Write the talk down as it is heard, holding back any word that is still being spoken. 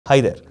Hi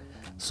there.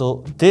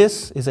 So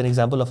this is an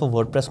example of a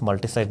WordPress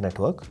multi-site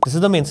network. This is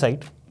the main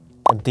site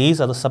and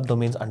these are the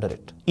subdomains under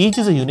it. Each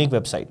is a unique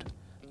website,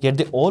 yet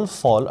they all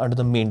fall under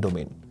the main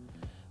domain.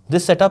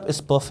 This setup is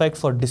perfect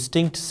for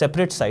distinct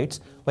separate sites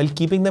while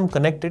keeping them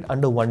connected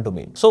under one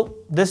domain. So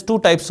there's two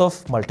types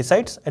of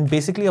multi-sites, and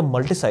basically a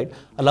multi-site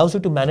allows you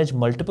to manage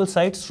multiple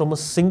sites from a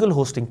single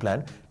hosting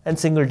plan and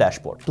single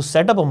dashboard. To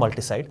set up a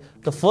multi-site,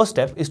 the first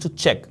step is to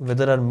check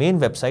whether our main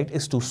website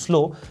is too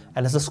slow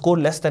and has a score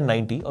less than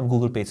 90 on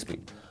Google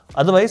PageSpeed.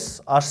 Otherwise,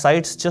 our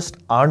sites just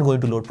aren't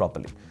going to load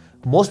properly.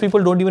 Most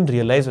people don't even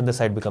realize when the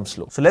site becomes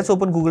slow. So let's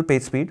open Google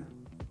PageSpeed,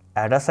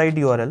 add our site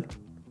URL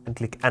and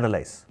click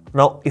Analyze.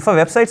 Now, if our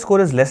website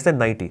score is less than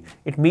 90,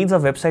 it means our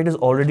website is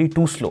already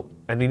too slow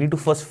and we need to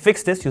first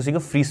fix this using a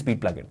free speed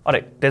plugin.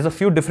 Alright, there's a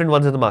few different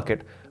ones in the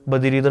market,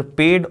 but they're either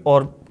paid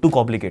or too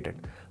complicated.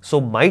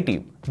 So my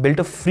team built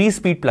a free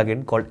speed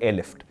plugin called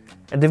Airlift,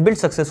 and they've built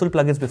successful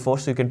plugins before,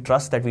 so you can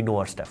trust that we know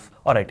our stuff.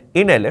 Alright,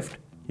 in Airlift,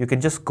 you can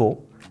just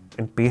go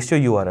and paste your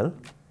URL,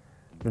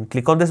 then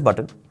click on this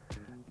button,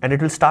 and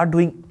it will start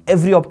doing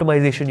every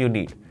optimization you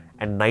need.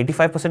 And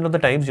 95% of the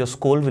times, your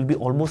score will be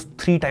almost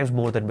 3 times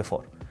more than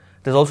before.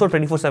 There's also a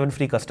 24/7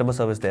 free customer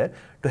service there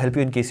to help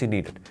you in case you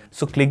need it.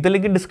 So click the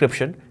link in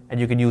description and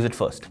you can use it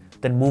first.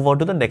 Then move on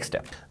to the next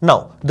step.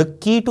 Now, the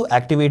key to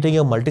activating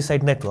your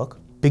multi-site network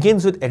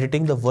begins with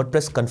editing the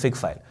WordPress config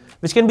file,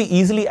 which can be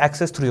easily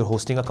accessed through your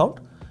hosting account.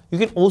 You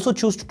can also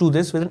choose to do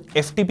this with an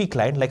FTP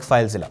client like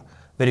FileZilla,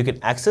 where you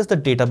can access the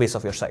database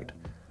of your site.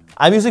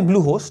 I'm using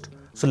Bluehost,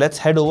 so let's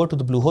head over to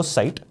the Bluehost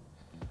site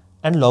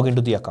and log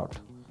into the account.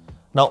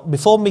 Now,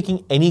 before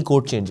making any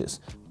code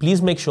changes,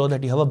 please make sure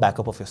that you have a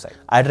backup of your site.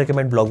 I'd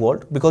recommend Blog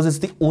Vault because it's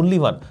the only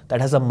one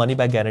that has a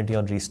money-back guarantee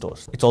on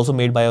restores. It's also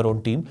made by our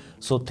own team,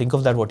 so think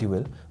of that what you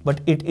will. But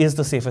it is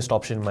the safest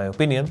option in my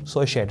opinion, so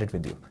I shared it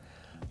with you.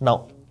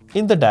 Now,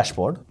 in the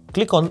dashboard,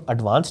 click on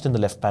Advanced in the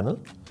left panel.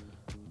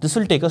 This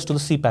will take us to the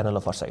C panel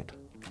of our site.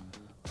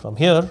 From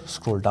here,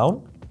 scroll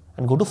down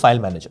and go to File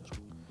Manager.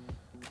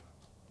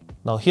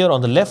 Now here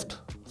on the left,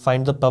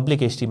 find the public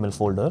HTML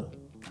folder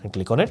and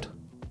click on it.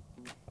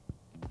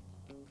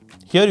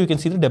 Here you can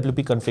see the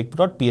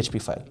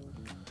wp-config.php file.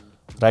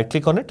 Right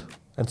click on it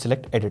and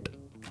select Edit.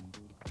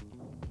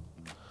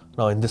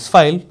 Now in this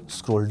file,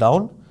 scroll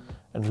down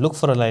and look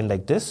for a line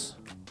like this.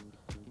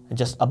 And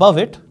just above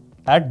it,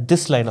 add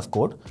this line of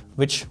code,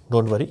 which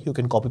don't worry, you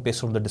can copy paste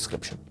from the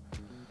description.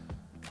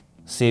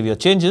 Save your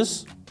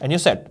changes and you're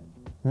set.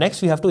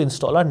 Next, we have to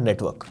install our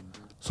network.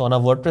 So on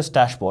our WordPress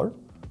dashboard,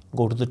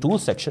 go to the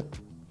Tools section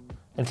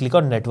and click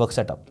on Network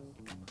Setup.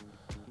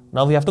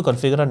 Now we have to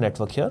configure our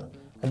network here.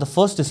 And the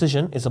first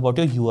decision is about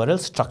your URL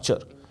structure.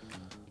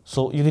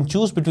 So you can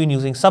choose between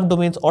using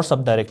subdomains or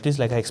subdirectories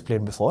like I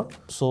explained before.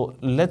 So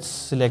let's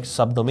select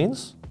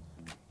subdomains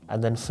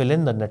and then fill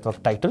in the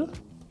network title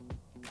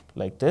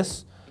like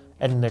this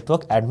and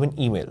network admin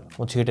email.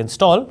 Once you hit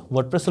install,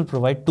 WordPress will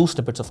provide 2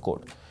 snippets of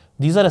code.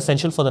 These are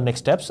essential for the next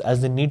steps as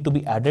they need to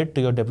be added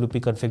to your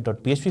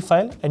wp-config.php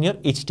file and your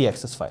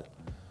htaccess file.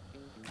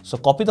 So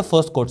copy the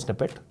first code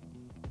snippet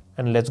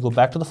and let's go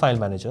back to the file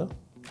manager.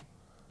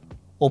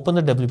 Open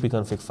the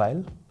wp-config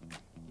file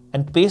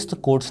and paste the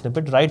code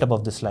snippet right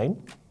above this line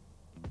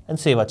and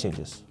save our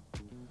changes.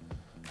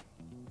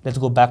 Let's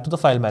go back to the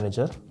file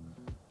manager,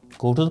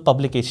 go to the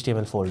public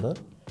HTML folder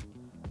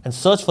and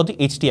search for the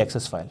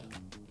htaccess file.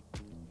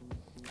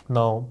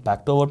 Now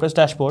back to our WordPress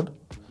dashboard,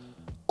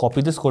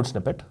 copy this code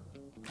snippet,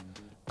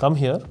 come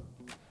here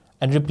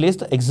and replace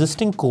the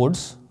existing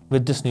codes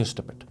with this new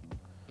snippet.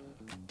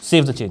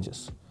 Save the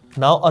changes.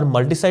 Now our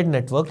multi-site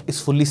network is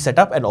fully set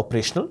up and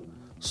operational.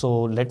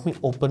 So let me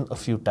open a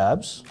few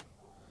tabs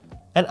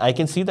and I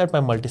can see that my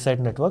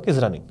multi-site network is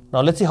running. Now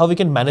let's see how we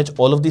can manage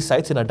all of these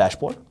sites in our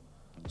dashboard.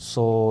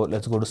 So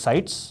let's go to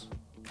Sites,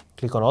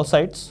 click on All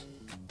Sites,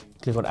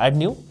 click on Add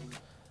New,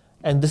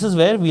 and this is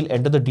where we'll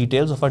enter the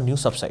details of our new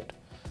subsite.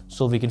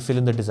 So we can fill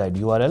in the desired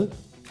URL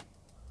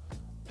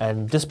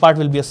and this part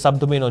will be a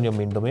subdomain on your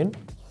main domain.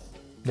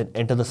 Then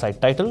enter the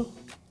site title,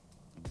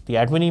 the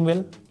admin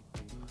email.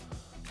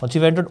 Once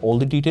you've entered all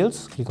the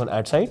details, click on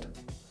Add Site.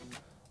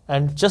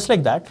 And just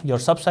like that, your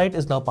subsite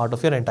is now part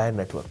of your entire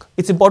network.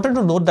 It's important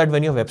to note that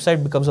when your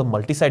website becomes a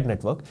multi-site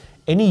network,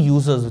 any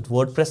users with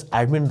WordPress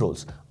admin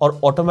roles are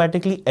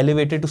automatically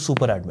elevated to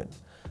super admin.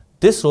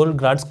 This role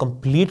grants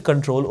complete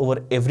control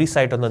over every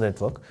site on the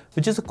network,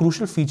 which is a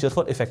crucial feature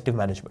for effective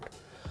management.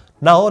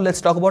 Now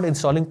let's talk about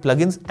installing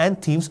plugins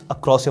and themes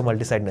across your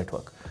multi-site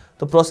network.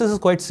 The process is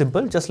quite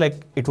simple, just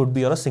like it would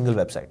be on a single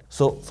website.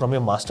 So from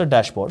your master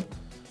dashboard,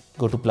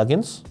 go to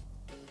Plugins,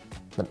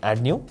 then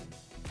Add New.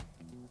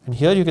 And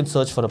here you can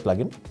search for a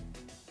plugin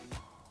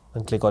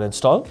and click on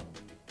Install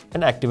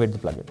and activate the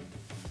plugin.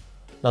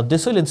 Now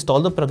this will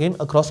install the plugin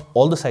across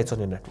all the sites on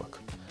your network.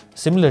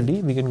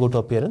 Similarly, we can go to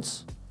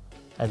Appearance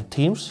and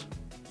Themes,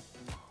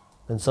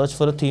 then search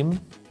for a theme.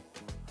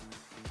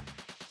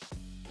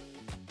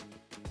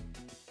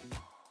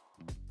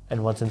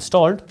 And once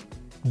installed,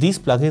 These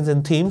plugins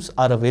and themes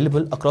are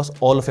available across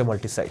all of your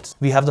multi-sites.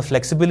 We have the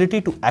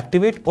flexibility to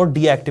activate or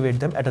deactivate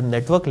them at a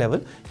network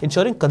level,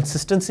 ensuring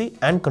consistency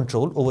and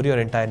control over your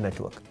entire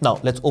network. Now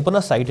let's open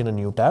a site in a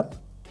new tab,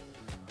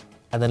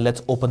 and then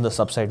let's open the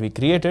subsite we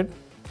created.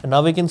 And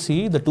now we can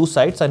see the two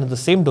sites are in the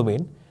same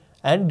domain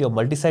and your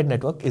multi-site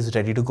network is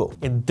ready to go.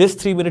 In this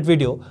 3-minute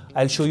video,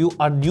 I'll show you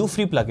our new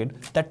free plugin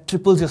that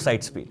triples your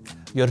site speed.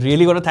 You're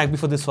really going to thank me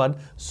for this one.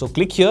 So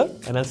click here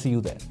and I'll see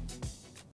you there.